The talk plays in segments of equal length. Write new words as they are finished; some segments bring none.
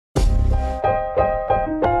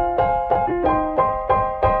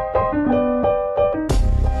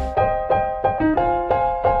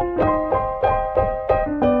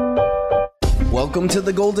Welcome to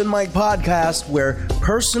the Golden Mike podcast, where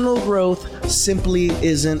personal growth simply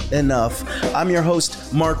isn't enough. I'm your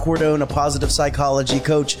host, Mark Cordone, a positive psychology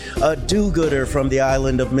coach, a do-gooder from the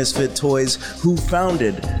island of misfit toys who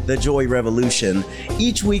founded the Joy Revolution.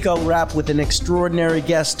 Each week I'll wrap with an extraordinary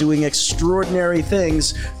guest doing extraordinary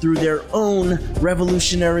things through their own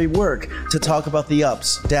revolutionary work to talk about the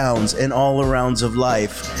ups, downs, and all-arounds of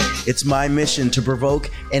life. It's my mission to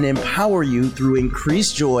provoke and empower you through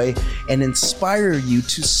increased joy and inspire you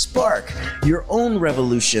to spark your own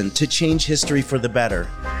revolution to change history for the better.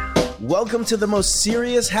 Welcome to the most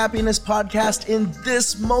serious happiness podcast in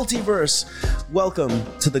this multiverse. Welcome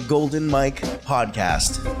to the Golden Mike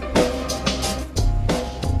podcast.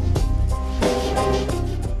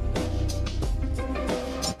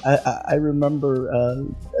 I remember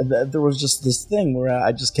there was just this thing where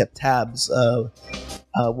I just kept tabs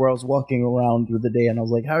where I was walking around through the day and I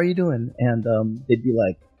was like, how are you doing? And they'd be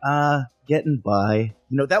like, getting by.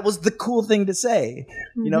 You know, that was the cool thing to say.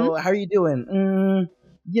 Mm-hmm. You know, how are you doing?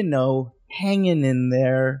 You know, hanging in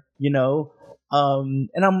there, you know.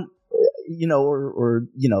 And I'm, you know, or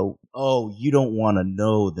you know, oh, you don't want to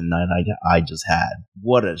know the night I just had.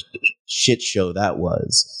 What a shit show that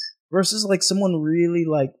was. Versus like someone really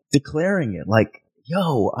like declaring it, like,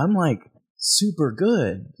 yo, I'm like super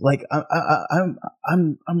good. Like I'm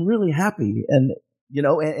really happy. And you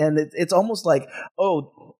know, and it's almost like,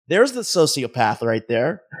 oh, there's the sociopath right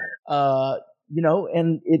there. You know,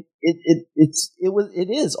 and it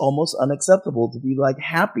is almost unacceptable to be like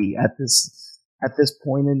happy at this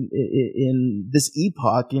point in this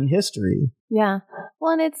epoch in history. Yeah.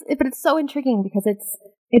 Well, and it's so intriguing because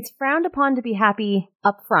it's frowned upon to be happy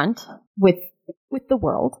up front with the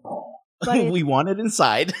world. But we want it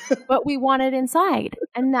inside. But we want it inside.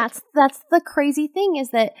 And that's the crazy thing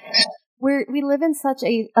is that we live in such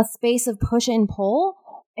a space of push and pull.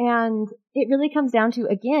 And it really comes down to,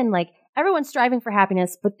 again, like everyone's striving for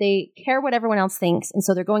happiness, but they care what everyone else thinks. And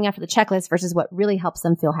so they're going after the checklist versus what really helps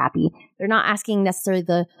them feel happy. They're not asking necessarily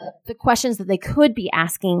the questions that they could be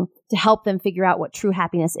asking to help them figure out what true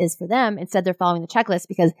happiness is for them. Instead, they're following the checklist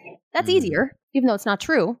because that's easier, even though it's not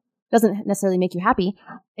true. Doesn't necessarily make you happy.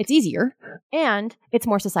 It's easier and it's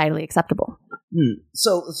more societally acceptable.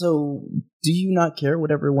 So do you not care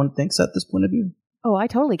what everyone thinks at this point of view? Oh, I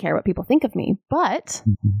totally care what people think of me, but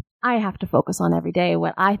I have to focus on every day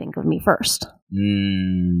what I think of me first.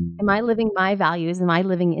 Am I living my values? Am I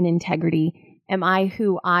living in integrity? Am I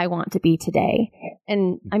who I want to be today?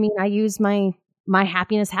 And I mean, I use my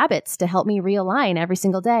happiness habits to help me realign every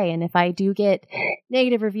single day. And if I do get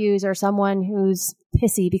negative reviews or someone who's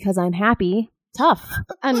pissy because I'm happy, tough.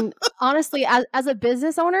 And honestly, as a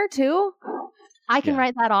business owner too, I can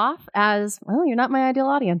write that off as, well, you're not my ideal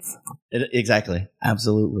audience. Exactly.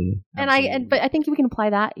 Absolutely. But I think we can apply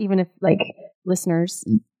that even if like listeners,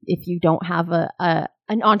 if you don't have an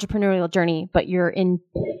entrepreneurial journey, but you're in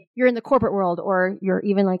the corporate world or you're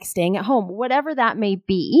even like staying at home, whatever that may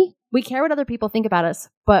be, we care what other people think about us,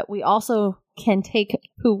 but we also can take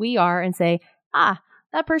who we are and say,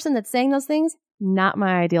 that person that's saying those things, not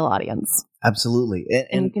my ideal audience. Absolutely.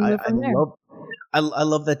 And we can move from there. I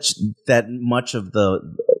love that much of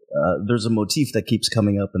there's a motif that keeps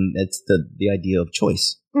coming up, and it's the idea of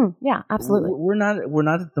choice. Yeah, absolutely. We're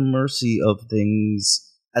not at the mercy of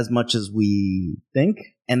things as much as we think,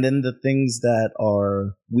 and then the things that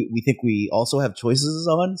are we think we also have choices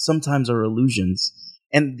on sometimes are illusions.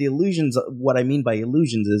 And the illusions, what I mean by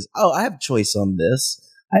illusions is, oh, I have choice on this.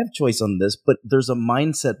 I have choice on this, but there's a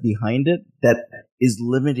mindset behind it that is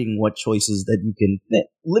limiting what choices that you can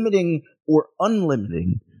limiting or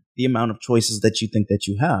unlimiting the amount of choices that you think that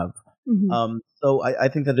you have. Mm-hmm. So I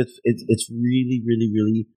think that it's really, really,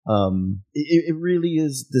 really it really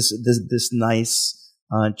is this nice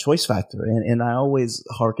choice factor, and I always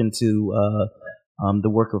hearken to the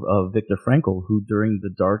work of Viktor Frankl, who during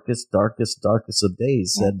the darkest of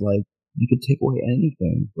days said like, you could take away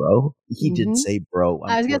anything, bro. He did say bro.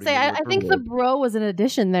 I was going to say, I think the bro was an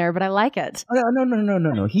addition there, but I like it. No.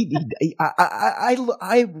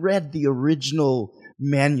 I read the original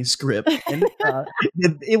manuscript and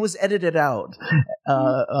it was edited out.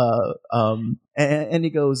 And he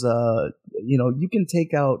goes, you know, you can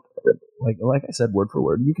take out, like I said, word for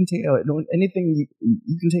word, you can take out anything,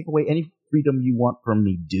 you can take away any freedom you want from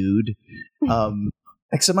me, dude,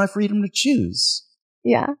 except my freedom to choose.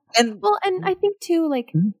 Yeah. And I think too,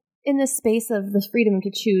 like in this space of the freedom to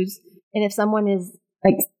choose, and if someone is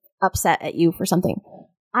like upset at you for something,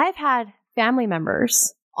 I've had family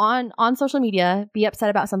members on social media be upset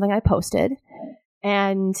about something I posted.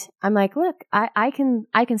 And I'm like, look, I can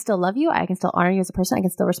still love you. I can still honor you as a person. I can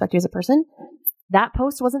still respect you as a person. That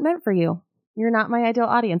post wasn't meant for you. You're not my ideal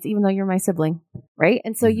audience, even though you're my sibling, right?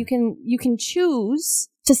 And so you can choose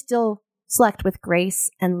to still select with grace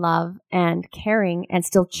and love and caring and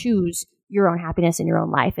still choose your own happiness in your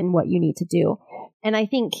own life and what you need to do. And I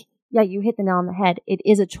think, yeah, you hit the nail on the head. It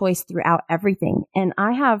is a choice throughout everything. And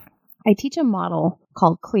I teach a model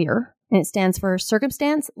called CLEAR, and it stands for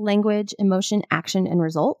circumstance, language, emotion, action, and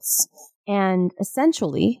results. And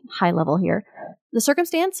essentially, high level here, the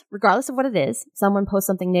circumstance, regardless of what it is, someone posts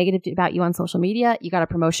something negative about you on social media, you got a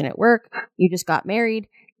promotion at work, you just got married,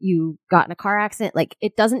 you got in a car accident, like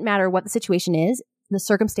it doesn't matter what the situation is, the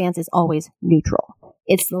circumstance is always neutral.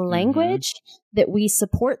 It's the language that we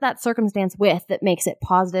support that circumstance with that makes it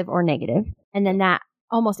positive or negative. And then that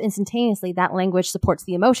almost instantaneously, that language supports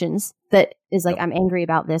the emotions that is like, I'm angry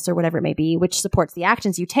about this or whatever it may be, which supports the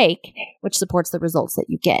actions you take, which supports the results that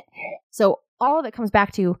you get. So all of it comes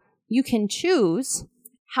back to you can choose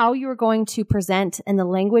how you're going to present and the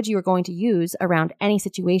language you're going to use around any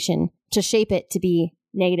situation to shape it to be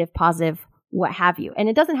negative, positive, what have you. And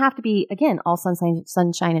it doesn't have to be, again, all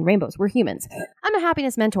sunshine and rainbows. We're humans. I'm a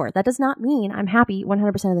happiness mentor. That does not mean I'm happy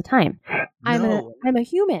 100% of the time. I'm a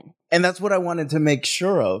human. And that's what I wanted to make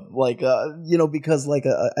sure of. Like, because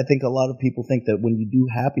I think a lot of people think that when you do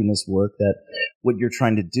happiness work, that what you're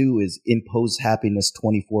trying to do is impose happiness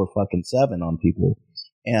 24/7 on people.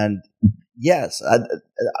 And yes,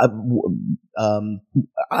 I'm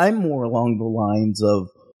more along the lines of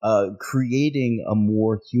creating a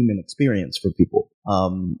more human experience for people,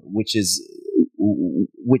 which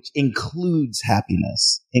includes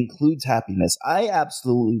happiness. I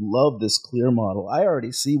absolutely love this CLEAR model. I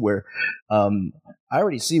already see where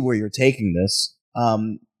you're taking this.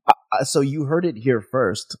 So you heard it here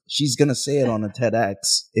first. She's going to say it on a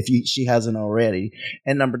TEDx if she hasn't already.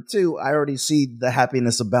 And number two, I already see the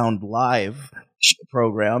Happiness Abound Live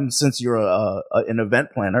program, since you're an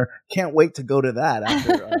event planner. Can't wait to go to that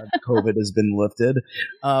after COVID has been lifted.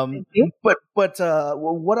 But what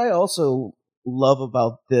I also love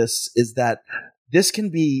about this is that this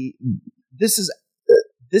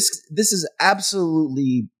is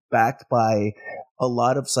absolutely backed by a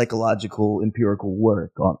lot of psychological empirical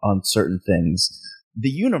work on certain things. The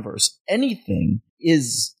universe, anything,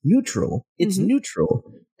 is neutral. It's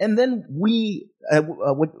neutral. And then we,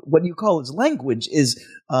 what you call as language is,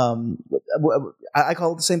 I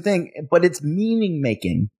call it the same thing, but it's meaning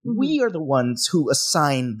making. We are the ones who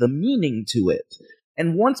assign the meaning to it.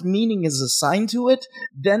 And once meaning is assigned to it,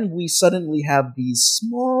 then we suddenly have these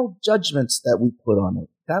small judgments that we put on it.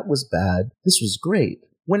 That was bad. This was great.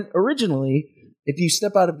 When originally, if you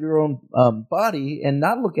step out of your own body and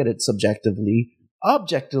not look at it subjectively,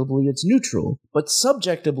 objectively it's neutral, but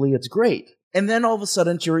subjectively it's great. And then all of a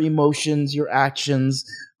sudden your emotions, your actions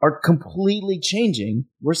are completely changing,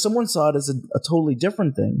 where someone saw it as a totally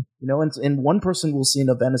different thing. And one person will see an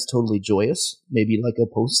event as totally joyous, maybe like a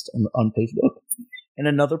post on Facebook, and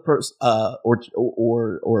another person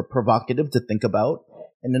or provocative to think about,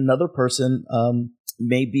 and another person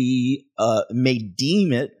may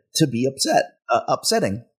deem it to be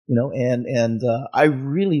upsetting. And I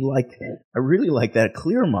really like that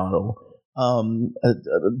CLEAR model.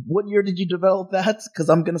 What year did you develop that? Because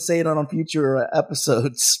I'm going to say it on future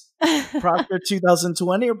episodes. Proctor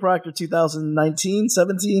 2020 or Proctor 2019,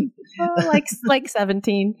 17? Like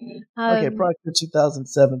 17. Okay, Proctor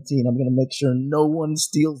 2017. I'm going to make sure no one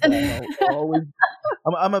steals that.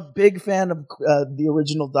 I'm a big fan of the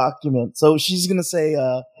original document. So she's going to say,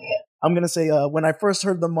 I'm going to say, when I first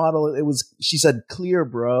heard the model, she said, "Clear,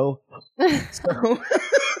 bro." So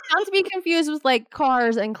not to be confused with like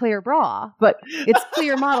cars and clear bra, but it's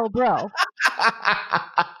CLEAR model, bro.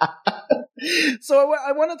 So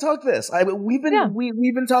I want to talk this. We've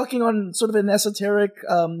been talking on sort of an esoteric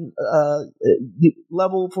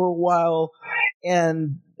level for a while,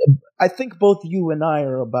 and I think both you and I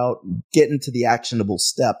are about getting to the actionable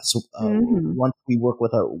steps once we work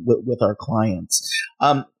with our clients.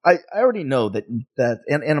 I already know that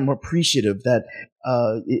and I'm appreciative that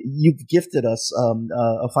you've gifted us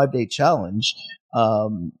a 5-day challenge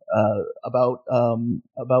about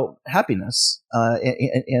happiness,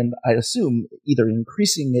 and I assume either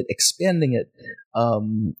increasing it, expanding it,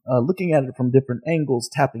 looking at it from different angles,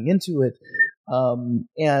 tapping into it,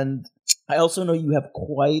 and I also know you have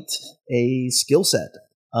quite a skill set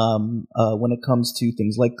when it comes to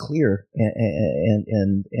things like CLEAR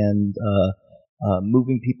and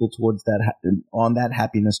moving people towards on that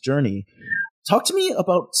happiness journey. Talk to me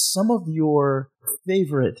about some of your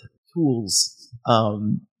favorite tools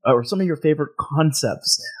or some of your favorite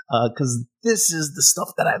concepts, because this is the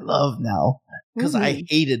stuff that I love now, because I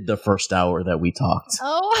hated the first hour that we talked.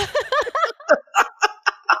 Oh.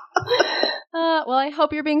 Well, I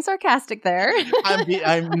hope you're being sarcastic there.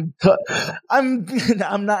 I'm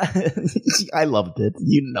not. I loved it.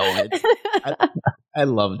 You know it. I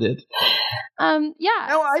loved it. Yeah.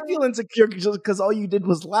 Now I feel insecure because all you did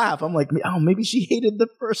was laugh. I'm like, oh, maybe she hated the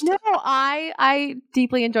first. No, I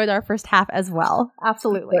deeply enjoyed our first half as well.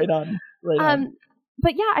 Absolutely. Right on.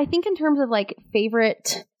 But yeah, I think in terms of like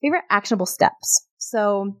favorite actionable steps.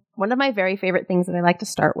 So one of my very favorite things that I like to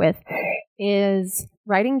start with is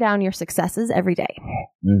writing down your successes every day.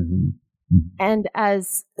 Mm-hmm. And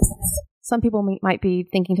as some people might be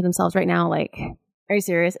thinking to themselves right now, like, are you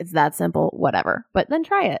serious? It's that simple, whatever. But then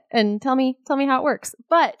try it and tell me how it works.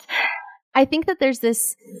 But I think that there's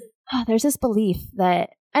this belief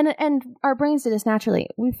that, and our brains do this naturally.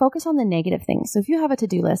 We focus on the negative things. So if you have a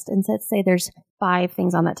to-do list and let's say there's 5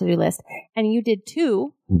 things on that to-do list and you did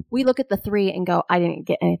 2, we look at the 3 and go, I didn't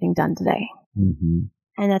get anything done today. Mm-hmm.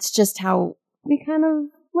 And that's just how we kind of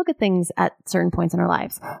look at things at certain points in our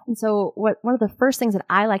lives. And so one of the first things that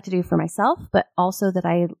I like to do for myself, but also that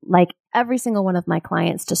I like every single one of my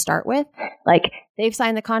clients to start with, like they've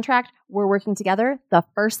signed the contract, we're working together. The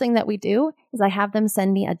first thing that we do is I have them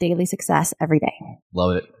send me a daily success every day.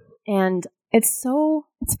 Love it. And it's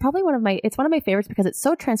probably one of my favorites because it's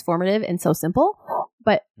so transformative and so simple,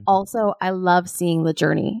 but also I love seeing the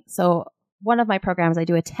journey. So one of my programs, I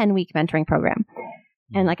do a 10-week mentoring program.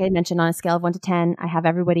 And like I mentioned, on a scale of 1 to 10, I have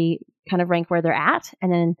everybody kind of rank where they're at.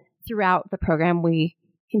 And then throughout the program, we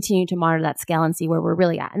continue to monitor that scale and see where we're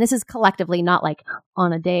really at. And this is collectively, not like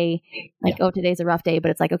on a day, like, oh, today's a rough day,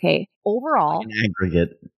 but it's like, okay, overall. Like an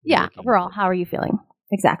aggregate. Yeah, overall, how are you feeling?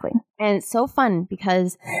 Exactly. And it's so fun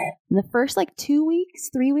because in the first like 2 weeks,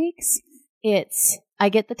 3 weeks, I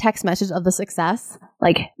get the text message of the success,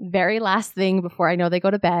 like very last thing before I know they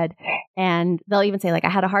go to bed. And they'll even say like, I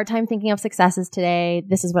had a hard time thinking of successes today.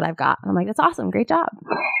 This is what I've got. And I'm like, that's awesome. Great job.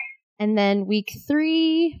 And then week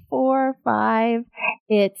 3, 4, 5,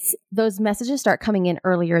 those messages start coming in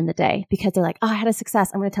earlier in the day because they're like, oh, I had a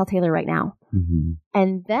success. I'm going to tell Taylor right now. Mm-hmm.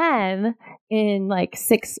 And then in like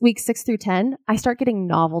weeks 6 through 10, I start getting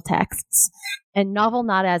novel texts, and novel,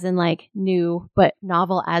 not as in like new, but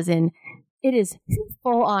novel as in it is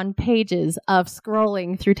full on pages of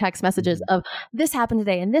scrolling through text messages of this happened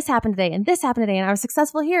today and this happened today and this happened today. And I was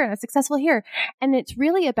successful here and I was successful here. And it's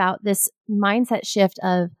really about this mindset shift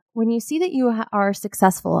of when you see that you are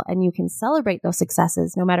successful and you can celebrate those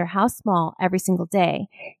successes, no matter how small, every single day,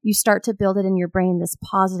 you start to build it in your brain, this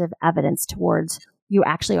positive evidence towards you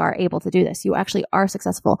actually are able to do this. You actually are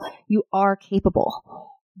successful. You are capable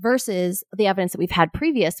versus the evidence that we've had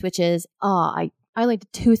previous, which is, I only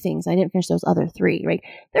did 2 things. I didn't finish those other 3, right?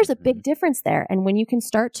 There's a big difference there. And when you can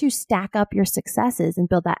start to stack up your successes and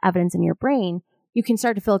build that evidence in your brain, you can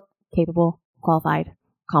start to feel capable, qualified,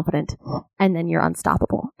 confident, and then you're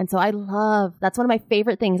unstoppable. And so that's one of my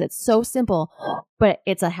favorite things. It's so simple, but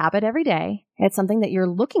it's a habit every day. It's something that you're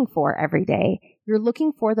looking for every day. You're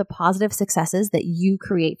looking for the positive successes that you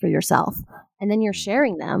create for yourself. And then you're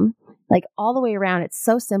sharing them like all the way around. It's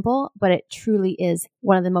so simple, but it truly is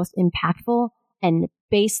one of the most impactful and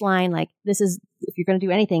baseline, like this is, if you're going to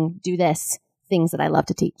do anything, do this, things that I love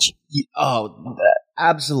to teach.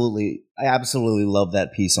 Absolutely. I absolutely love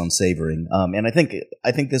that piece on savoring. And I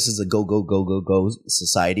think this is a go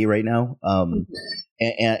society right now.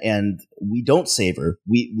 And we don't savor.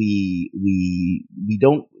 We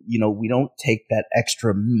don't, we don't take that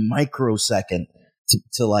extra microsecond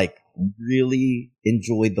to like really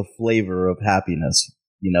enjoy the flavor of happiness.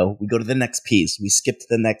 We go to the next piece. We skip to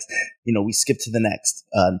the next. We skip to the next,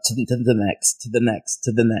 to the next, to the next,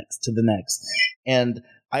 to the next, to the next. And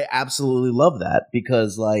I absolutely love that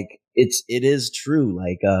because, like, it is true.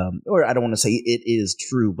 Like, or I don't want to say it is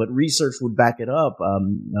true, but research would back it up.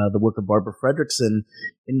 The work of Barbara Fredrickson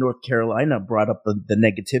in North Carolina brought up the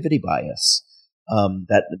negativity bias.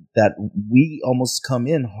 That we almost come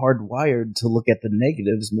in hardwired to look at the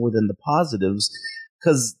negatives more than the positives.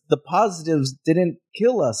 Because the positives didn't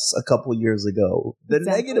kill us a couple years ago. The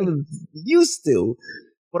negatives used to,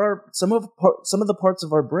 but some of the parts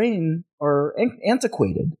of our brain are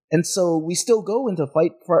antiquated, and so we still go into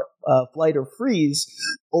fight, flight, or freeze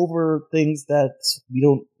over things that we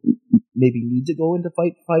don't maybe need to go into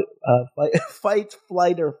fight,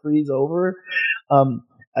 flight, or freeze over.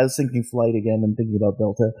 I was thinking flight again and thinking about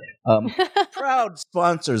Delta. Proud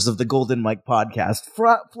sponsors of the Golden Mike podcast.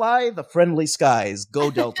 Fly the friendly skies.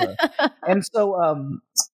 Go Delta. And so,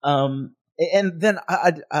 and then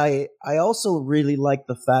I also really like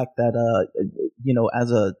the fact that,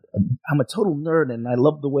 I'm a total nerd and I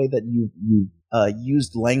love the way that you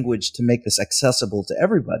used language to make this accessible to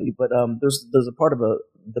everybody. But there's a part of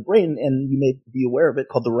the brain, and you may be aware of it,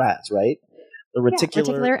 called the RAS, right? the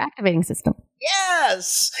reticular activating system.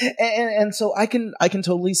 Yes, and so I can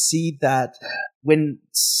totally see that when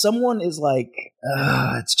someone is like,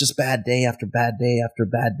 it's just bad day after bad day after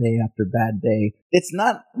bad day after bad day. It's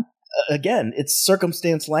not. Again, it's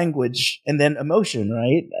circumstance, language, and then emotion,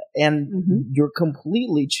 right? And you're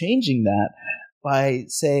completely changing that by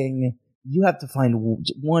saying you have to find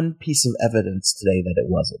one piece of evidence today that it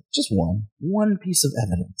wasn't. Just one piece of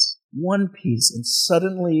evidence, one piece, and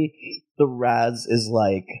suddenly the Raz is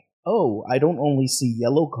like, oh, I don't only see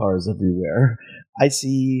yellow cars everywhere. I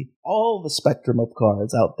see all the spectrum of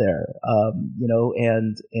cars out there,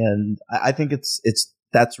 and I think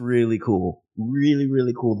that's really cool. Really,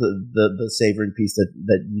 really cool. The savoring piece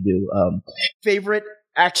that you do. Favorite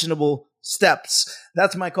actionable steps.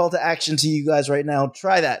 That's my call to action to you guys right now.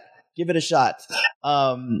 Try that. Give it a shot.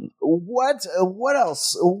 What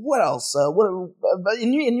else? What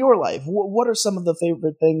in your life? What are some of the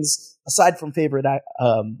favorite things aside from favorite?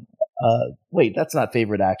 Wait, that's not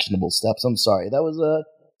favorite actionable steps. I'm sorry. That was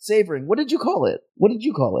savoring. What did you call it?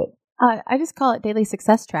 I just call it daily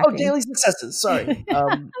success tracking. Oh, daily successes. Sorry.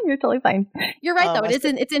 You're totally fine. You're right, though. It's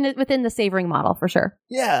within the savoring model for sure.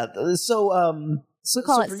 Yeah. We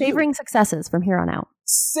call it savoring successes from here on out.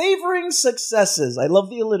 Savoring successes. I love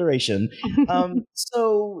the alliteration.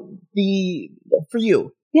 For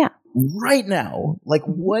you, yeah, right now, like,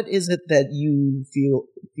 what is it that you feel,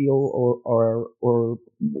 or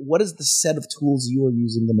what is the set of tools you are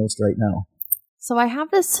using the most right now? So I have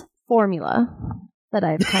this formula that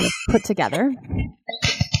I've kind of put together.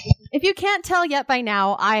 If you can't tell yet by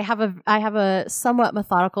now, I have a somewhat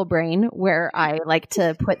methodical brain where I like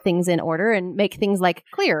to put things in order and make things like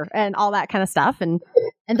clear and all that kind of stuff and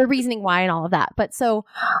the reasoning why and all of that. But so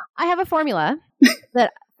I have a formula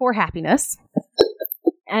that for happiness,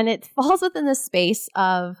 and it falls within the space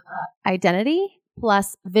of identity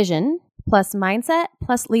plus vision plus mindset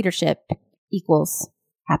plus leadership equals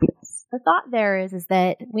happiness. The thought there is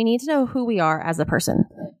that we need to know who we are as a person.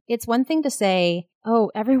 It's one thing to say,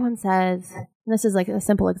 oh, everyone says, and this is like a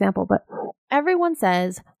simple example, but everyone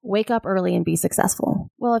says, wake up early and be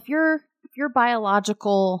successful. Well, if your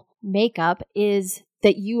biological makeup is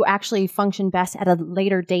that you actually function best at a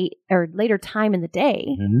later date or later time in the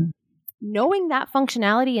day, knowing that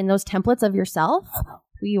functionality and those templates of yourself,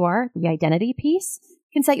 who you are, the identity piece,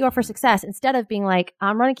 can set you up for success instead of being like,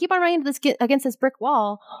 I'm going to keep on running against this brick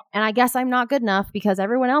wall, and I guess I'm not good enough because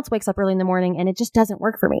everyone else wakes up early in the morning and it just doesn't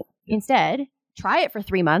work for me. Instead, try it for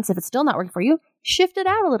 3 months. If it's still not working for you, shift it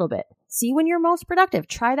out a little bit. See when you're most productive.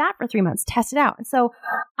 Try that for 3 months. Test it out. And so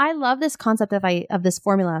I love this concept of this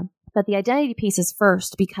formula, but the identity piece is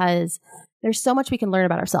first because there's so much we can learn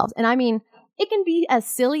about ourselves. And I mean, it can be as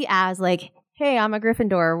silly as like, hey, I'm a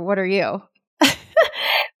Gryffindor. What are you?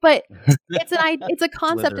 But it's a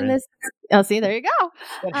concept in this. Oh, see, there you go.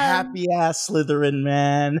 That happy ass Slytherin,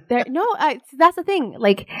 man. That's the thing.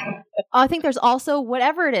 Like, I think there's also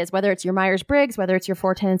whatever it is, whether it's your Myers-Briggs, whether it's your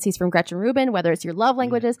 4 tendencies from Gretchen Rubin, whether it's your love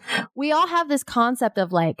languages. We all have this concept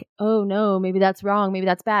of like, oh no, maybe that's wrong, maybe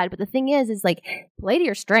that's bad. But the thing is like, play to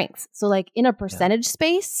your strengths. So like in a percentage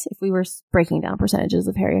space, if we were breaking down percentages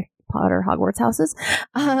of Harry Potter Hogwarts houses,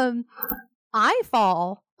 I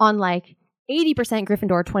fall on like 80%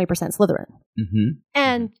 Gryffindor, 20% Slytherin.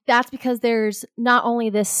 And that's because there's not only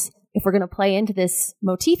this, if we're going to play into this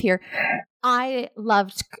motif here, I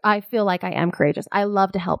feel like I am courageous. I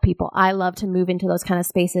love to help people. I love to move into those kind of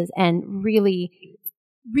spaces and really,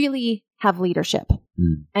 really have leadership.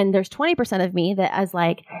 And there's 20% of me that is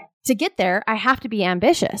like, to get there, I have to be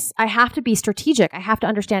ambitious. I have to be strategic. I have to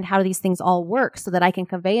understand how these things all work so that I can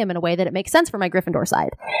convey them in a way that it makes sense for my Gryffindor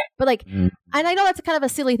side. But like, and I know that's kind of a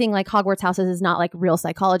silly thing, like Hogwarts houses is not like real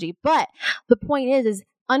psychology, but the point is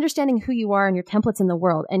understanding who you are and your templates in the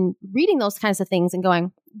world and reading those kinds of things and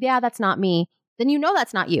going, yeah, that's not me. Then you know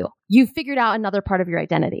that's not you. You've figured out another part of your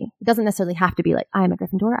identity. It doesn't necessarily have to be like, I am a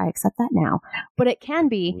Gryffindor. I accept that now. But it can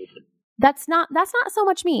be, that's not so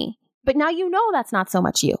much me. But now you know that's not so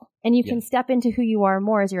much you. And you can step into who you are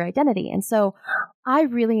more as your identity. And so I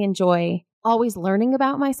really enjoy always learning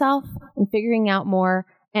about myself and figuring out more.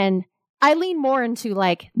 And I lean more into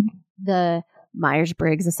like the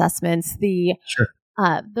Myers-Briggs assessments, the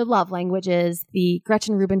love languages, the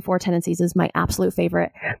Gretchen Rubin 4 tendencies is my absolute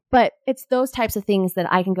favorite. But it's those types of things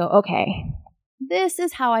that I can go, okay, this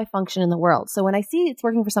is how I function in the world. So when I see it's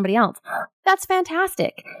working for somebody else, that's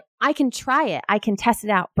fantastic. I can try it. I can test it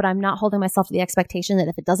out, but I'm not holding myself to the expectation that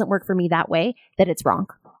if it doesn't work for me that way, that it's wrong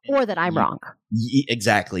or that I'm wrong.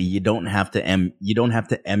 Exactly. You don't have to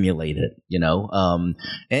emulate it, you know?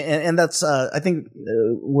 And that's, I think,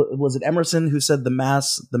 was it Emerson who said the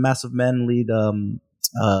mass of men lead,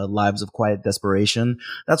 lives of quiet desperation.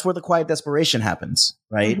 That's where the quiet desperation happens,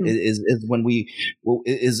 right? Mm-hmm. Is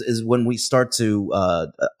when we start to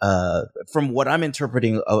from what I'm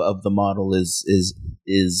interpreting of the model is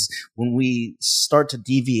when we start to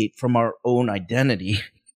deviate from our own identity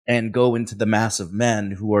and go into the mass of men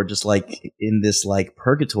who are just like in this like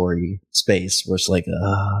purgatory space where it's like,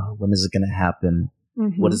 when is it going to happen?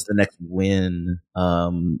 Mm-hmm. What is the next win?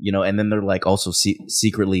 And then they're like also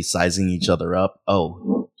secretly sizing each other up.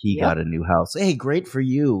 Oh, he got a new house. Hey, great for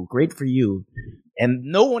you. Great for you. And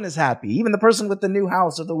no one is happy, even the person with the new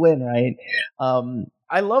house or the win, right?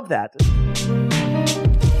 I love that.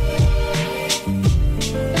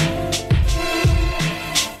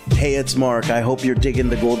 Hey, it's Mark. I hope you're digging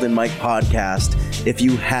the Golden Mike podcast. If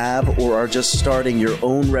you have or are just starting your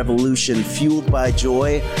own revolution fueled by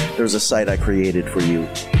joy, there's a site I created for you.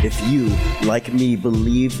 If you, like me,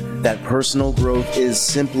 believe that personal growth is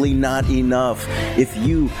simply not enough, if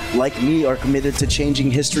you, like me, are committed to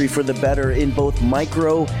changing history for the better in both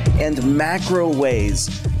micro and macro ways,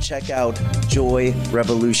 check out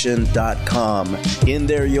joyrevolution.com. In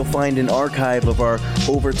there, you'll find an archive of our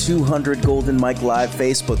over 200 Golden Mike Live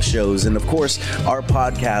Facebook shows, and of course, our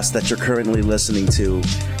podcast that you're currently listening to.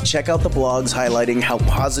 Check out the blogs highlighting how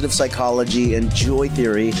positive psychology and joy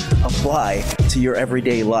theory apply to your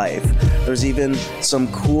everyday life. There's even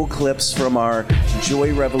some cool clips from our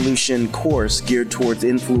Joy Revolution course geared towards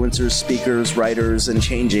influencers, speakers, writers, and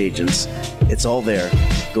change agents. It's all there.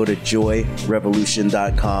 Go to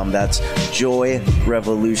joyrevolution.com. That's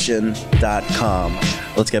joyrevolution.com.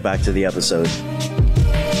 Let's get back to the episode.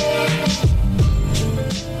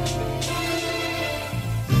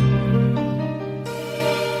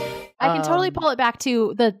 I can totally pull it back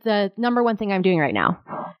to the number one thing I'm doing right now.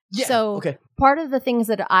 Yeah, so part of the things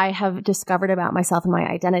that I have discovered about myself and my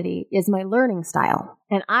identity is my learning style.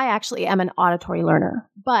 And I actually am an auditory learner.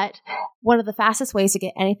 But one of the fastest ways to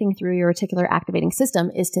get anything through your reticular activating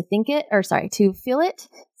system is to to feel it,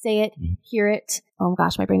 say it, hear it. Oh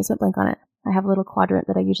gosh, my brain just went blank on it. I have a little quadrant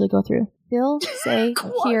that I usually go through. Feel, say,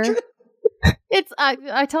 hear. It's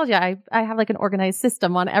I told you I have like an organized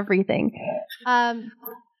system on everything.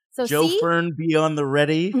 So Joe Fern, be on the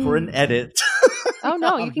ready for an edit. Oh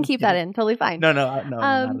no, you can keep that in. Totally fine. No, not at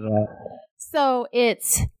all. So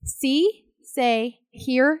it's see, say,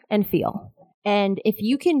 hear, and feel. And if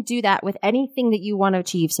you can do that with anything that you want to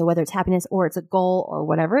achieve, so whether it's happiness or it's a goal or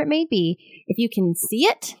whatever it may be, if you can see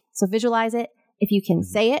it, so visualize it. If you can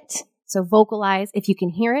say it, so vocalize. If you can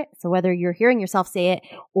hear it, so whether you're hearing yourself say it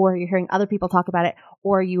or you're hearing other people talk about it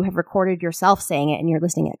or you have recorded yourself saying it and you're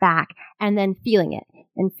listening it back, and then feeling it.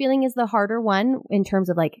 And feeling is the harder one in terms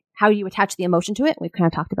of like how you attach the emotion to it. We've kind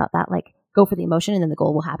of talked about that, like go for the emotion and then the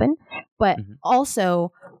goal will happen. But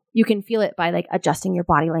also you can feel it by like adjusting your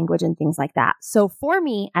body language and things like that. So for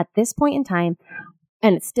me at this point in time,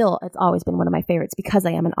 and it's always been one of my favorites because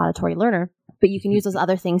I am an auditory learner, but you can use those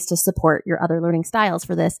other things to support your other learning styles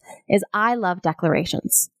for this, is I love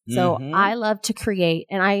declarations. So I love to create,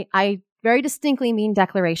 and I very distinctly mean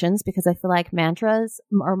declarations because I feel like mantras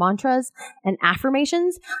and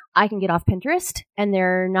affirmations, I can get off Pinterest and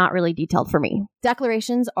they're not really detailed for me.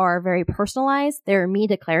 Declarations are very personalized. They're me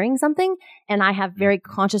declaring something, and I have very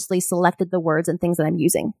consciously selected the words and things that I'm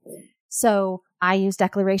using. So I use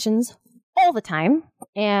declarations all the time.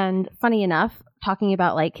 And funny enough, talking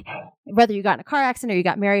about like whether you got in a car accident or you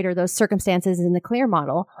got married or those circumstances in the CLEAR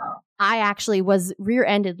model, I actually was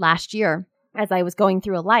rear-ended last year as I was going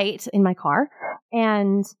through a light in my car,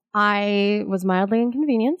 and I was mildly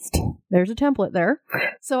inconvenienced. There's a template there.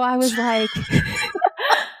 So I was like,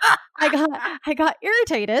 I got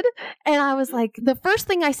irritated, and I was like, the first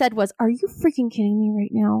thing I said was, "Are you freaking kidding me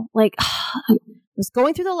right now?" Like, I was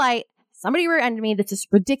going through the light. Somebody rear-ended me. That's just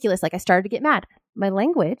ridiculous. Like, I started to get mad. My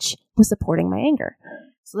language was supporting my anger.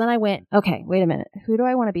 So then I went, okay, wait a minute. Who do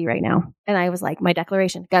I want to be right now? And I was like, my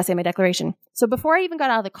declaration. Gotta say my declaration. So before I even got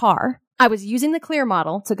out of the car, I was using the CLEAR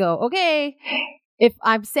model to go, okay, if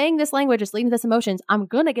I'm saying this language is leading to this emotions, I'm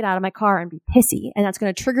going to get out of my car and be pissy. And that's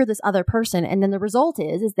going to trigger this other person. And then the result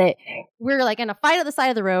is that we're like in a fight at the side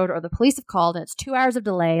of the road, or the police have called and it's 2 hours of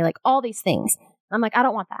delay, like all these things. I'm like, I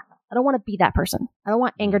don't want that. I don't want to be that person. I don't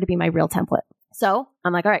want anger to be my real template. So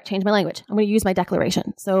I'm like, all right, change my language. I'm going to use my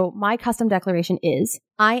declaration. So my custom declaration is,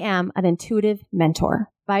 I am an intuitive mentor,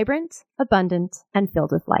 vibrant, abundant, and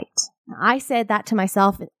filled with light. Now, I said that to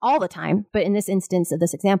myself all the time, but in this instance of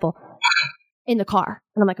this example, in the car.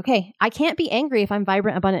 And I'm like, okay, I can't be angry if I'm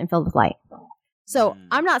vibrant, abundant, and filled with light. So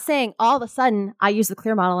I'm not saying all of a sudden I use the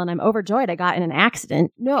CLEAR model and I'm overjoyed I got in an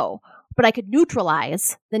accident. No. but I could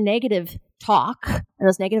neutralize the negative talk and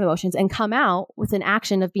those negative emotions and come out with an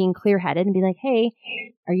action of being clear-headed and be like, hey,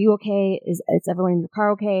 are you okay? Is everyone in your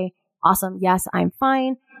car okay? Awesome. Yes, I'm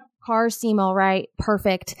fine. Cars seem all right.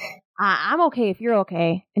 Perfect. I'm okay if you're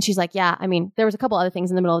okay. And she's like, yeah, I mean, there was a couple other things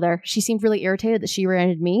in the middle of there. She seemed really irritated that she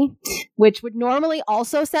rear-ended me, which would normally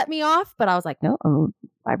also set me off. But I was like, no, I'm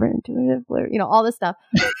vibrant, intuitive, all this stuff,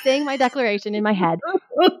 saying my declaration in my head.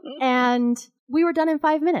 And we were done in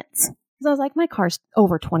 5 minutes. Because I was like, my car's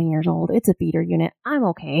over 20 years old. It's a beater unit. I'm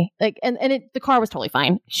okay. The car was totally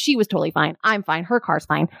fine. She was totally fine. I'm fine. Her car's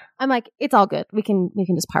fine. I'm like, it's all good. We can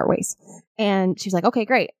just part ways. And she was like, okay,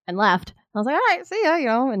 great. And left. I was like, all right, see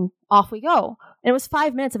ya, and off we go. And it was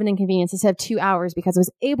 5 minutes of an inconvenience instead of 2 hours because I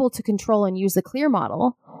was able to control and use the clear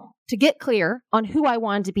model to get clear on who I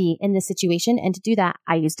wanted to be in this situation. And to do that,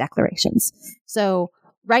 I use declarations. So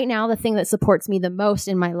right now, the thing that supports me the most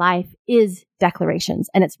in my life is declarations.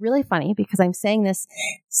 And it's really funny because I'm saying this,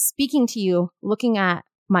 speaking to you, looking at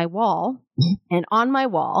my wall, and on my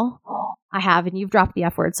wall, I have, and you've dropped the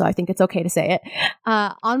F word, so I think it's okay to say it.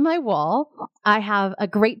 On my wall, I have a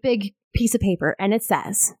great big piece of paper, and it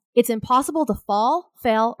says, it's impossible to fall,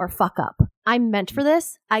 fail, or fuck up. I'm meant for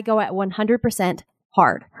this. I go at 100%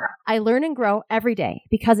 hard. I learn and grow every day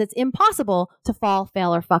because it's impossible to fall,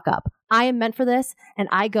 fail, or fuck up. I am meant for this, and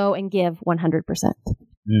I go and give 100%.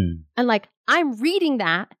 And I'm reading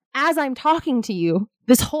that as I'm talking to you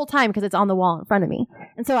this whole time because it's on the wall in front of me.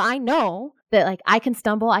 And so I know that I can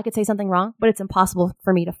stumble, I could say something wrong, but it's impossible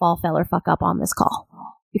for me to fall, fail, or fuck up on this call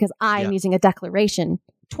because I'm using a declaration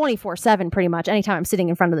 24/7 pretty much anytime I'm sitting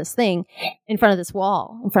in front of this thing, in front of this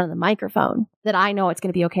wall, in front of the microphone, that I know it's going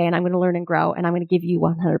to be okay and I'm going to learn and grow and I'm going to give you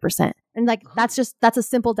 100%. And that's a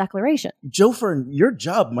simple declaration. Joe Fern, your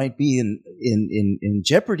job might be in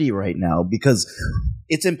jeopardy right now because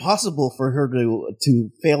it's impossible for her to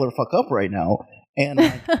fail or fuck up right now. And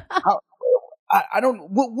I don't.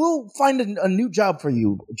 We'll find a new job for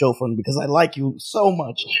you, Joe Fern, because I like you so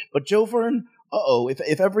much. But Joe Fern,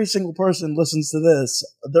 if every single person listens to this,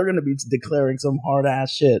 they're going to be declaring some hard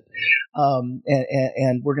ass shit,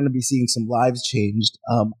 and we're going to be seeing some lives changed.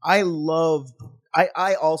 I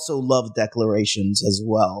also love declarations as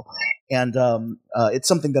well, and it's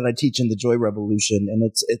something that I teach in the Joy Revolution, and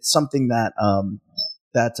it's something that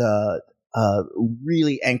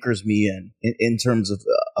really anchors me in terms of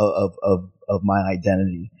my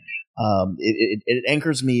identity. It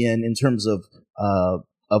anchors me in terms of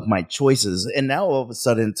my choices, and now all of a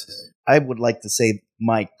sudden, I would like to say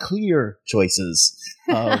my clear choices.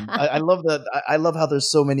 I love that. I love how there's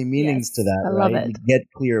so many meanings to that. I right? love it. You get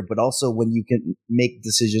clear, but also when you can make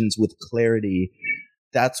decisions with clarity,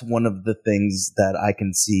 that's one of the things that I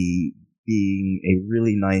can see being a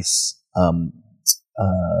really nice, a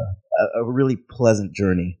really pleasant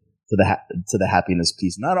journey to the happiness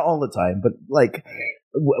piece. Not all the time, but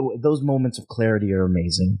those moments of clarity are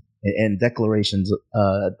amazing. And declarations,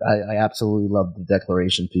 I absolutely love the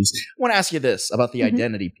declaration piece. I want to ask you this about the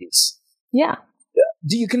identity piece. Yeah.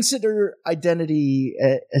 Do you consider identity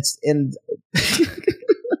and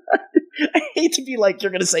I hate to be like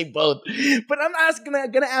you're going to say both, but I'm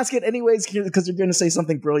going to ask it anyways because you're going to say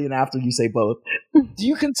something brilliant after you say both. Do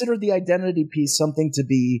you consider the identity piece something to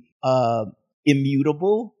be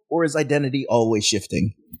immutable, or is identity always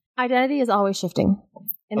shifting? Identity is always shifting,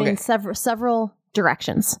 and in several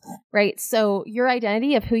directions, right? So your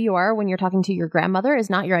identity of who you are when you're talking to your grandmother is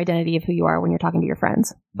not your identity of who you are when you're talking to your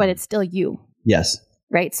friends, but it's still you. Yes.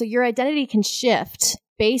 Right? So your identity can shift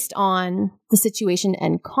based on the situation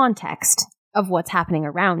and context of what's happening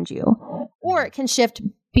around you, or it can shift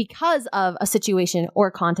because of a situation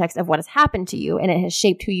or context of what has happened to you, and it has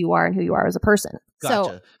shaped who you are and who you are as a person. Gotcha.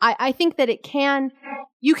 So I think that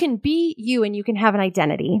you can be you and you can have an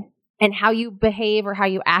identity, and how you behave or how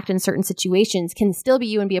you act in certain situations can still be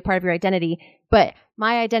you and be a part of your identity. But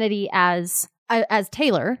my identity as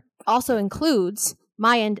Taylor also includes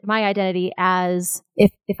my identity as,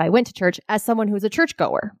 if I went to church, as someone who's a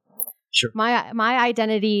churchgoer. Sure. My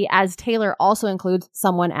identity as Taylor also includes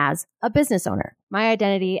someone as a business owner. My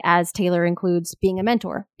identity as Taylor includes being a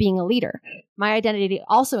mentor, being a leader. My identity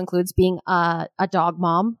also includes being a dog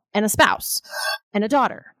mom and a spouse and a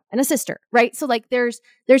daughter and a sister, right? So there's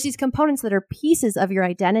these components that are pieces of your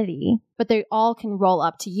identity, but they all can roll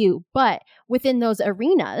up to you. But within those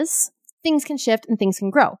arenas, things can shift and things can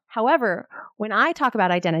grow. However, when I talk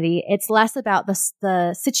about identity, it's less about the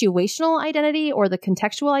situational identity or the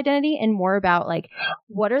contextual identity and more about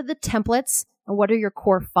what are the templates and what are your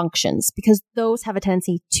core functions, because those have a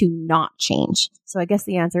tendency to not change. So I guess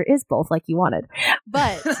the answer is both, like you wanted.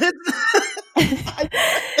 But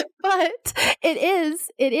but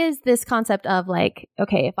it is this concept of like,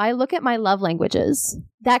 okay, if I look at my love languages,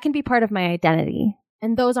 that can be part of my identity.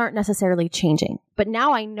 And those aren't necessarily changing. But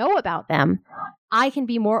now I know about them, I can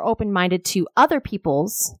be more open-minded to other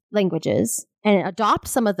people's languages and adopt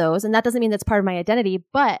some of those. And that doesn't mean that's part of my identity,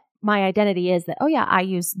 but my identity is that, oh yeah, I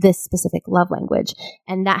use this specific love language.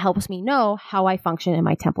 And that helps me know how I function in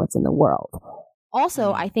my templates in the world.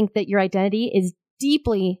 Also, I think that your identity is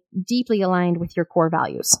deeply, deeply aligned with your core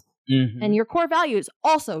values. Mm-hmm. And your core values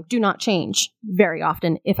also do not change very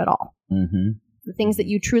often, if at all. Mm-hmm. The things that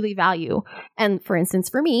you truly value. And for instance,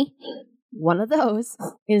 for me, one of those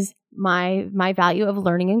is my value of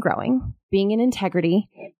learning and growing, being in integrity.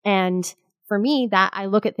 And for me, that I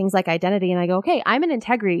look at things like identity and I go, okay, I'm in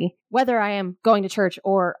integrity, whether I am going to church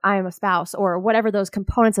or I am a spouse or whatever those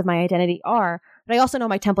components of my identity are. But I also know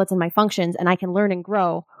my templates and my functions, and I can learn and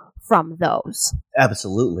grow from those.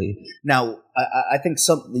 Absolutely. Now, I think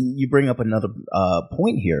you bring up another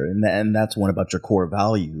point here, and that's one about your core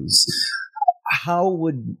values. How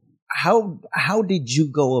did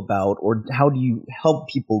you go about, or how do you help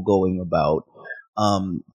people going about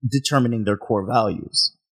determining their core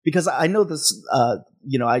values? Because I know this,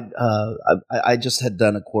 I just had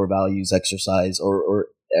done a core values exercise, or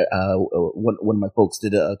one of my folks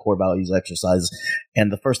did a core values exercise,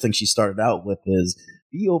 and the first thing she started out with is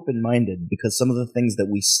be open-minded, because some of the things that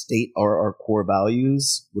we state are our core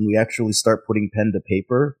values, when we actually start putting pen to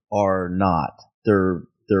paper, are not. They're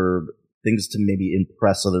things to maybe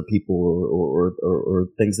impress other people, or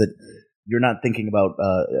things that you're not thinking about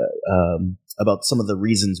some of the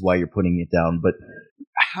reasons why you're putting it down. But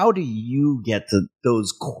how do you get to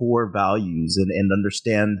those core values and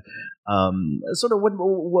understand sort of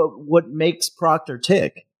what makes Proctor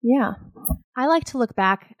tick? Yeah. I like to look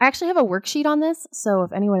back. I actually have a worksheet on this, so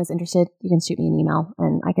if anyone is interested, you can shoot me an email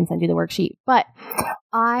and I can send you the worksheet. But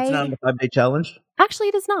It's not on the 5-day challenge? Actually,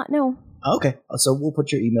 it is not, no. Okay, so we'll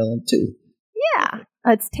put your email in too. Yeah.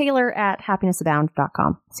 It's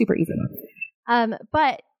taylor@happinessabound.com. Super easy.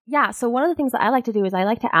 But yeah, so one of the things that I like to do is I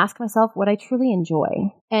like to ask myself what I truly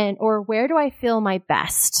enjoy, or where do I feel my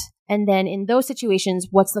best? And then in those situations,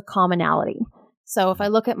 what's the commonality? So if I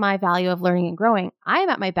look at my value of learning and growing, I am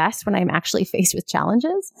at my best when I'm actually faced with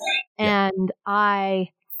challenges. And I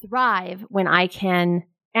thrive when I can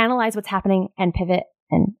analyze what's happening and pivot,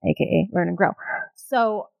 and AKA learn and grow.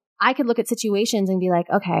 So I could look at situations and be like,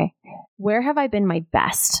 okay, where have I been my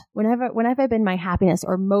best? When have I been my happiness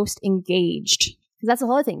or most engaged? Because that's the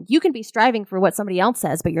whole other thing. You can be striving for what somebody else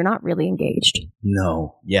says, but you're not really engaged.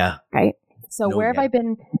 No. Yeah. Right? So where have I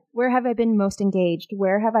been most engaged?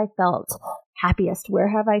 Where have I felt happiest? Where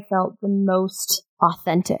have I felt the most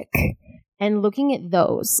authentic? And looking at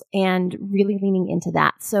those and really leaning into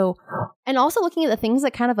that. So, and also looking at the things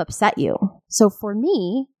that kind of upset you. So for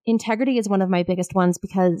me, integrity is one of my biggest ones,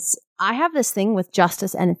 because I have this thing with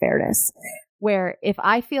justice and fairness, where if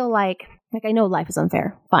I feel like I know life is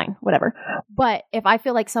unfair, fine, whatever. But if I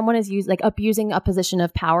feel like someone is abusing a position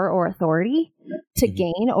of power or authority to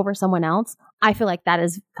gain over someone else, I feel like that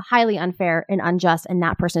is highly unfair and unjust, and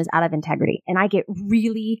that person is out of integrity. And I get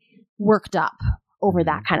really worked up over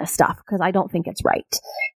that kind of stuff because I don't think it's right.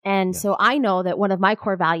 And so I know that one of my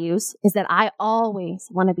core values is that I always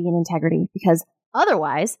want to be in integrity, because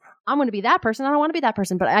otherwise I'm going to be that person. I don't want to be that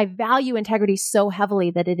person, but I value integrity so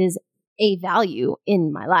heavily that it is a value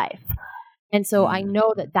in my life. And so I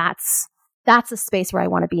know that that's a space where I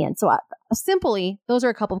want to be in. So simply, those are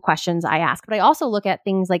a couple of questions I ask. But I also look at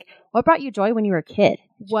things like, what brought you joy when you were a kid?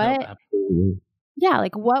 What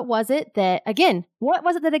was it that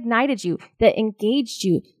ignited you, that engaged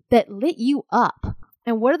you, that lit you up?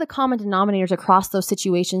 And what are the common denominators across those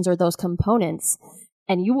situations or those components?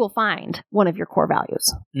 And you will find one of your core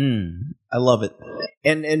values. I love it.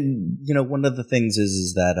 And one of the things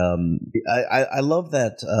is that I love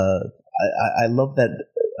that I love that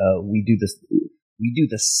we do this. We do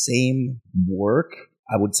the same work,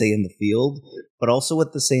 I would say, in the field, but also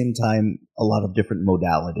at the same time a lot of different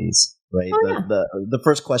modalities. Right. The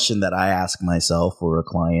first question that I ask myself or a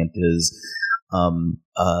client is,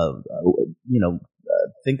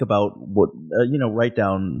 think about what write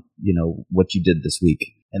down what you did this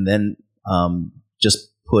week, and then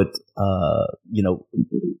just put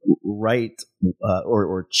write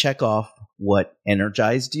or check off what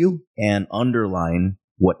energized you and underline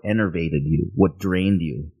what enervated you, what drained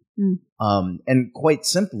you. And quite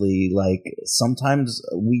simply, like, sometimes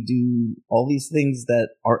we do all these things that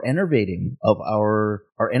are enervating of our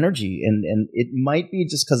energy, and it might be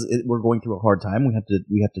just because we're going through a hard time. We have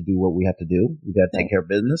to do what we have to do. We got to take care of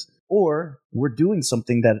business, or we're doing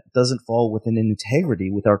something that doesn't fall within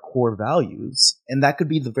integrity with our core values, and that could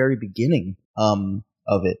be the very beginning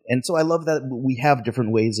of it. And so I love that we have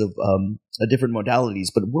different ways of different modalities,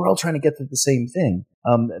 but we're all trying to get to the same thing.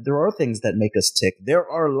 There are things that make us tick. There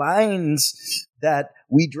are lines that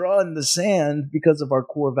we draw in the sand because of our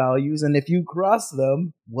core values, and if you cross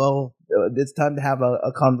them, well, it's time to have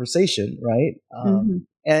a conversation, right?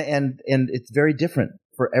 And it's very different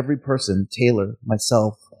for every person. Taylor,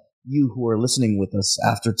 myself, you who are listening with us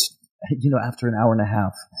after after an hour and a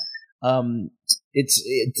half.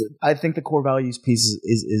 I think the core values piece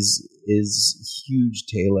is huge,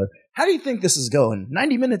 Taylor. How do you think this is going?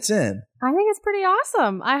 90 minutes in. I think it's pretty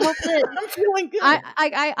awesome. I hope that I'm feeling good.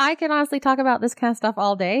 I can honestly talk about this kind of stuff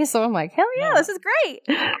all day. So I'm like, hell yeah, this is great.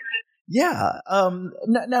 Yeah.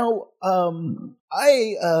 Now,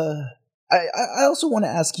 I also want to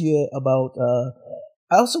ask you about.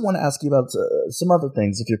 I also want to ask you about some other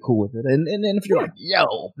things, if you're cool with it, and if you're like,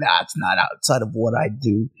 yo, that's not outside of what I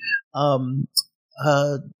do.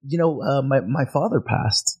 My father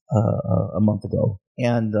passed a month ago,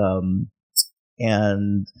 and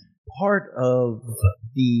part of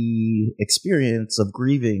the experience of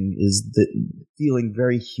grieving is the feeling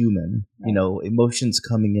very human. Emotions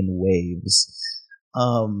coming in waves,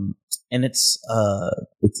 and it's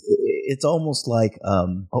almost like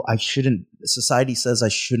I shouldn't. Society says I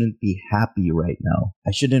shouldn't be happy right now.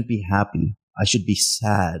 I shouldn't be happy. I should be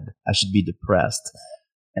sad. I should be depressed.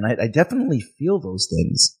 And I definitely feel those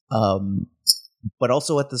things. But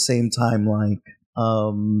also at the same time, like,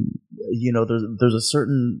 there's a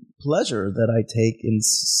certain pleasure that I take in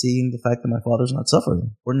seeing the fact that my father's not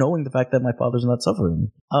suffering, or knowing the fact that my father's not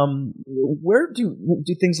suffering. Where do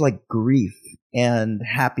things like grief and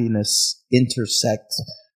happiness intersect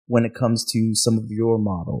when it comes to some of your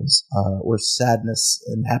models, or sadness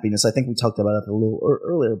and happiness? I think we talked about it a little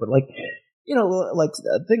earlier, but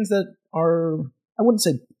things that are, I wouldn't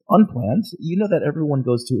say unplanned. That everyone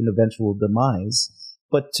goes to an eventual demise.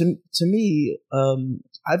 But to me,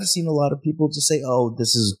 I've seen a lot of people just say, oh,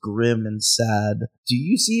 this is grim and sad. Do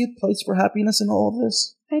you see a place for happiness in all of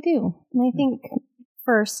this? I do. And I think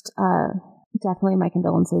first, definitely my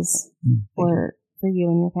condolences for you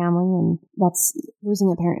and your family. And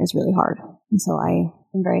losing a parent is really hard. And so I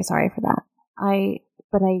am very sorry for that.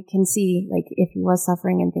 But I can see, like, if he was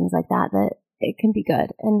suffering and things like that it can be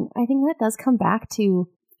good. And I think that does come back to,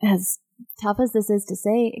 as tough as this is to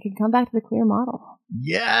say, it can come back to the clear model.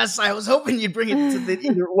 Yes, I was hoping you'd bring it to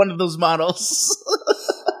either one of those models.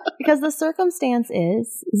 Because the circumstance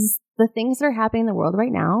is the things that are happening in the world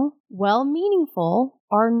right now, while meaningful,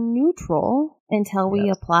 are neutral until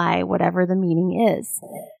we apply whatever the meaning is.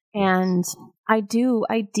 And I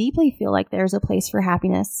deeply feel like there's a place for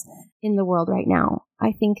happiness in the world right now.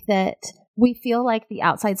 I think that we feel like the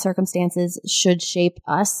outside circumstances should shape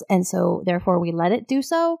us, and so therefore we let it do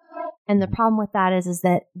so. And the problem with that is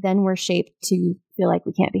that then we're shaped to feel like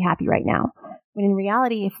we can't be happy right now. When in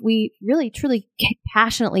reality, if we really, truly,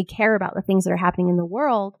 passionately care about the things that are happening in the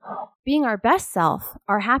world, being our best self,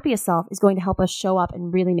 our happiest self, is going to help us show up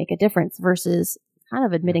and really make a difference versus kind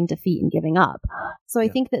of admitting defeat and giving up. So I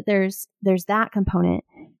think that there's that component.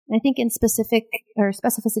 And I think in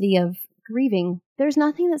specificity of grieving, there's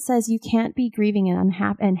nothing that says you can't be grieving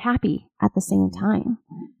and happy at the same time.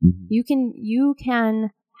 You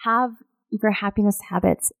can have your happiness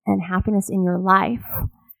habits and happiness in your life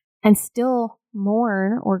and still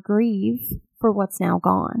mourn or grieve for what's now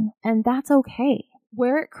gone. And that's okay.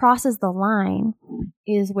 Where it crosses the line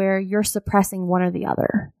is where you're suppressing one or the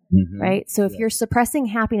other, right? So if you're suppressing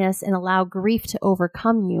happiness and allow grief to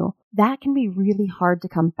overcome you, that can be really hard to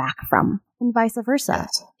come back from, and vice versa.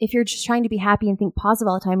 If you're just trying to be happy and think positive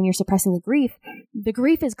all the time and you're suppressing the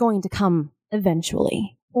grief is going to come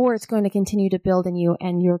eventually, or it's going to continue to build in you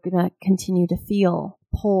and you're going to continue to feel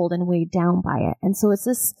pulled and weighed down by it. And so it's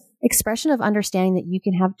this expression of understanding that you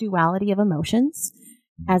can have duality of emotions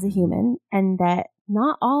as a human, and that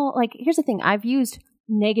not all, like, here's the thing, I've used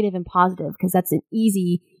negative and positive because that's an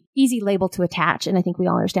easy label to attach, and I think we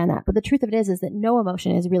all understand that. But the truth of it is that no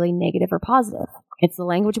emotion is really negative or positive. It's the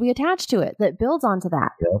language we attach to it that builds onto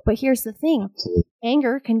that. But here's the thing.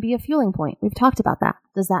 Anger can be a fueling point. We've talked about that.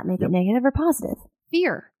 Does that make it negative or positive?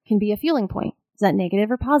 Fear can be a fueling point. Is that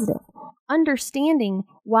negative or positive? Understanding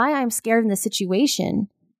why I'm scared in this situation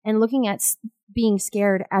and looking at being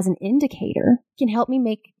scared as an indicator can help me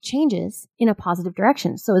make changes in a positive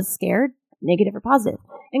direction. So is scared negative or positive.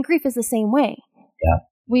 And grief is the same way. Yeah.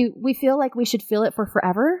 We feel like we should feel it for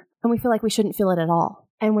forever, and we feel like we shouldn't feel it at all.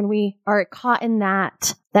 And when we are caught in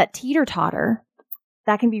that teeter-totter,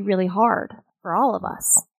 that can be really hard for all of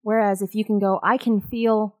us. Whereas if you can go, I can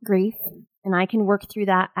feel grief, and I can work through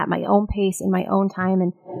that at my own pace, in my own time,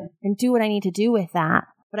 and do what I need to do with that.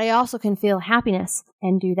 But I also can feel happiness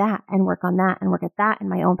and do that and work on that and work at that in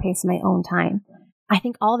my own pace, in my own time. I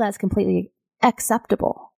think all that's completely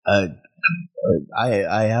acceptable. I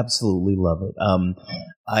absolutely love it.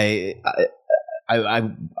 I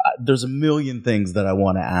there's a million things that I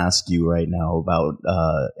want to ask you right now about,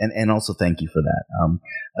 and also thank you for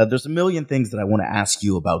that. There's a million things that I want to ask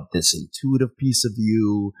you about this intuitive piece of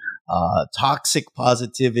you, toxic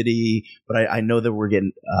positivity, but I know that we're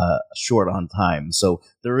getting short on time. So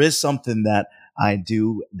there is something that I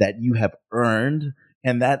do that you have earned,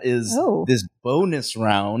 and that is this bonus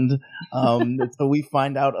round. So we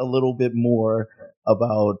find out a little bit more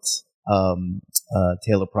about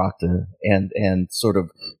Taylor Proctor and sort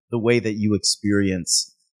of the way that you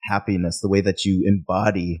experience happiness, the way that you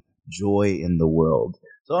embody joy in the world.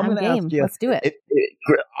 So I'm going to ask you. Let's do it.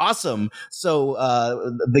 Awesome. So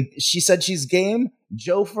she said she's game.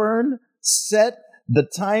 Joe Fern, set the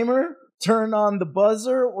timer. Turn on the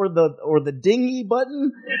buzzer or the dingy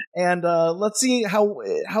button, and let's see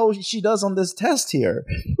how she does on this test here.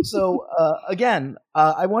 So again,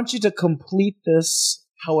 I want you to complete this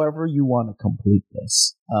however you want to complete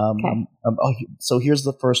this. Okay. So here's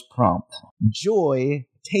the first prompt. Joy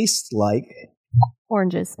tastes like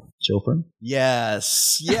oranges. Children?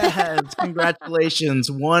 Yes.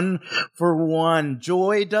 Congratulations. 1 for 1.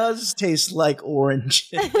 Joy does taste like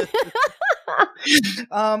oranges.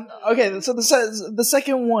 Okay, so the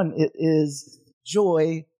second one is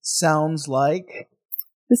joy sounds like.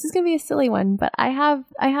 This is gonna be a silly one, but I have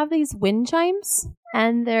these wind chimes,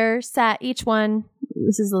 and they're set. Each one.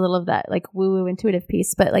 This is a little of that like woo-woo intuitive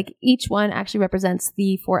piece, but like each one actually represents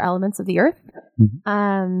the 4 elements of the earth,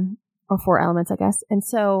 or 4 elements, I guess. And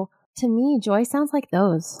so to me, joy sounds like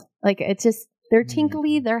those. Like it's just they're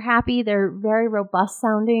tinkly, they're happy, they're very robust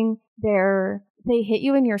sounding. They hit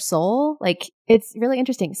you in your soul. Like it's really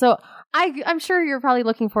interesting. So I'm sure you're probably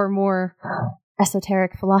looking for more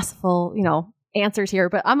esoteric, philosophical, answers here.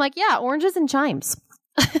 But I'm like, yeah, oranges and chimes.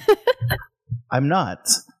 I'm not.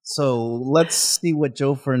 So let's see what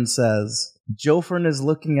Joe Fern says. Joe Fern is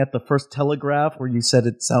looking at the first telegraph where you said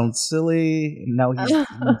it sounds silly. And now he's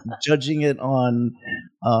judging it on,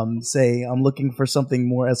 say, I'm looking for something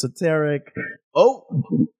more esoteric. Oh,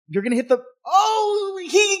 you're going to hit the... Oh,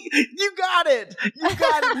 you got it. You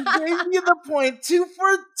got it. He gave you the point. 2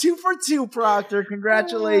 for 2, Proctor.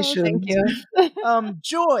 Congratulations. Thank you.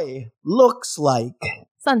 Joy looks like...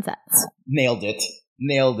 sunsets. Nailed it.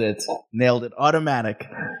 Automatic.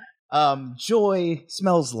 Joy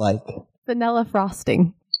smells like... vanilla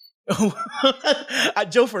frosting.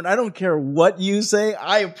 Joe Fern, I don't care what you say.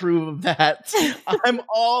 I approve of that. I'm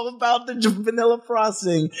all about the vanilla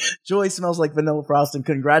frosting. Joy smells like vanilla frosting.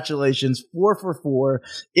 Congratulations. 4 for 4.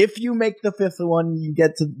 If you make the 5th one, you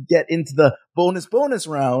get into the bonus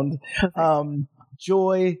round.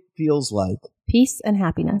 Joy feels like peace and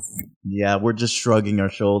happiness. Yeah, we're just shrugging our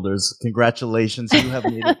shoulders. Congratulations. You have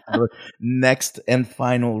made it to the next and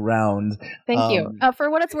final round. Thank you. For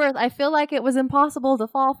what it's worth, I feel like it was impossible to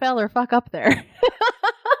fall, fail, or fuck up there.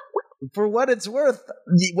 For what it's worth,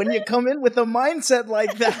 when you come in with a mindset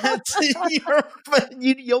like that,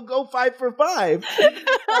 you'll go 5 for 5.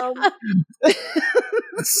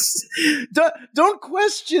 Don't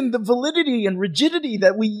question the validity and rigidity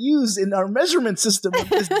that we use in our measurement system of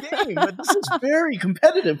this game. But this is very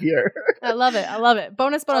competitive here. I love it.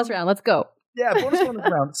 Bonus round. Let's go. Yeah, bonus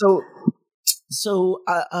round. So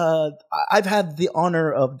I've had the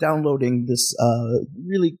honor of downloading this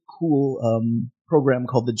really cool program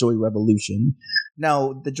called the Joy Revolution.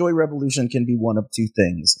 Now, the Joy Revolution can be one of 2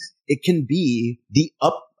 things. It can be the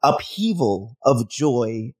upheaval of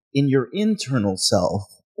joy in your internal self,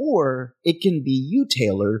 or it can be you,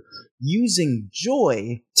 Taylor, using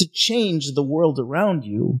joy to change the world around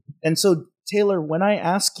you. And so, Taylor, when I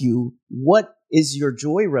ask you, what is your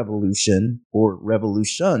joy revolution or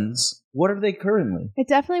revolutions, what are they currently? I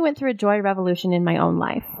definitely went through a joy revolution in my own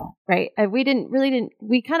life, right?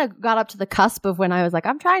 We kind of got up to the cusp of when I was like,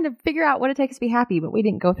 I'm trying to figure out what it takes to be happy, but we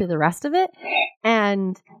didn't go through the rest of it.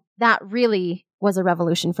 And that really was a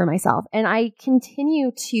revolution for myself. And I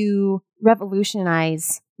continue to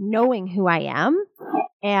revolutionize knowing who I am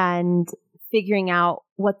and figuring out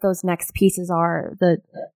what those next pieces are, the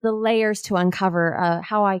layers to uncover,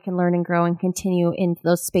 how I can learn and grow and continue into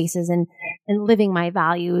those spaces and living my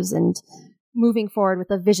values and moving forward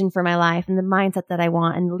with a vision for my life and the mindset that I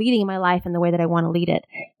want and leading my life in the way that I want to lead it.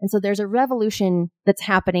 And so there's a revolution that's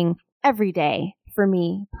happening every day for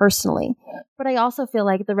me personally. But I also feel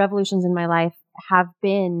like the revolutions in my life have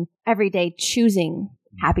been every day choosing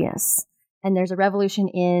happiness. And there's a revolution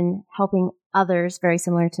in helping others, very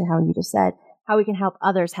similar to how you just said, how we can help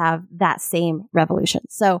others have that same revolution.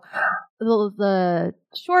 So the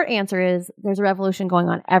short answer is there's a revolution going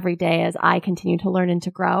on every day as I continue to learn and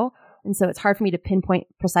to grow. And so it's hard for me to pinpoint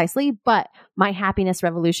precisely, but my happiness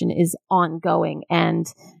revolution is ongoing.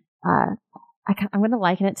 And I'm going to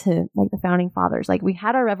liken it to like the founding fathers. Like we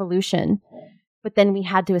had our revolution, but then we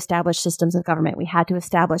had to establish systems of government. We had to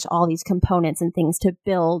establish all these components and things to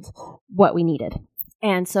build what we needed.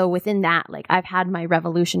 And so within that, like I've had my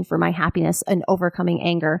revolution for my happiness and overcoming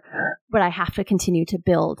anger, but I have to continue to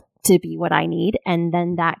build to be what I need. And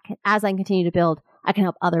then that, as I continue to build, I can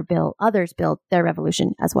help others build their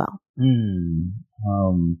revolution as well.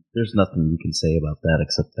 There's nothing you can say about that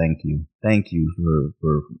except thank you. Thank you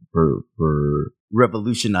for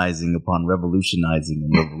revolutionizing upon revolutionizing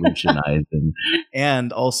and revolutionizing,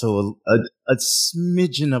 and also a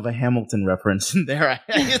smidgen of a Hamilton reference in there.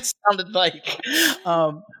 It sounded like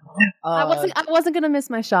I wasn't gonna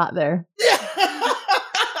miss my shot there.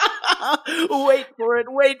 Wait for it.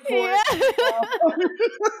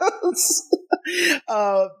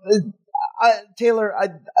 Taylor,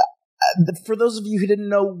 for those of you who didn't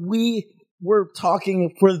know, we were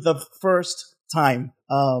talking for the first time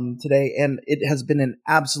today, and it has been an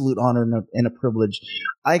absolute honor and a privilege.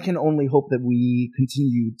 I can only hope that we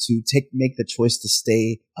continue to make the choice to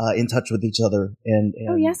stay in touch with each other, and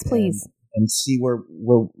oh yes, please, and see where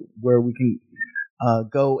we can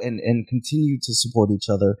go and continue to support each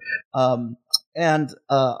other. And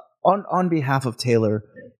on behalf of Taylor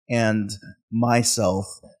and myself,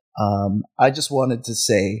 I just wanted to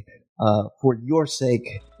say, for your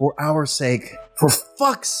sake, for our sake, for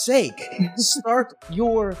fuck's sake, start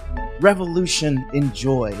your revolution in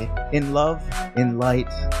joy, in love, in light,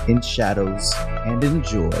 in shadows, and in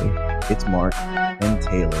joy. It's Mark and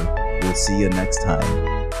Taylor. We'll see you next time.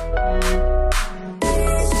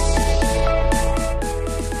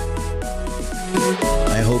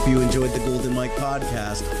 I hope you enjoyed the Golden Mike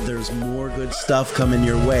podcast. There's more good stuff coming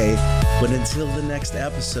your way. But until the next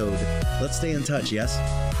episode, let's stay in touch, yes?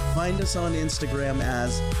 Find us on Instagram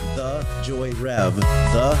as The Joy Rev,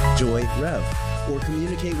 or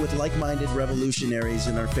communicate with like-minded revolutionaries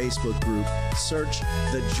in our Facebook group. Search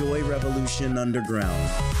The Joy Revolution Underground.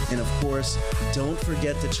 And of course, don't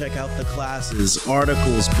forget to check out the classes,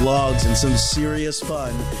 articles, blogs, and some serious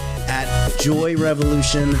fun at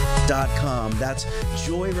joyrevolution.com. That's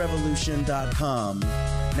joyrevolution.com.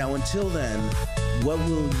 Now, until then, what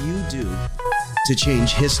will you do to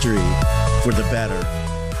change history for the better?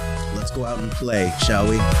 Let's go out and play, shall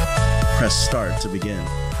we? Press start to begin.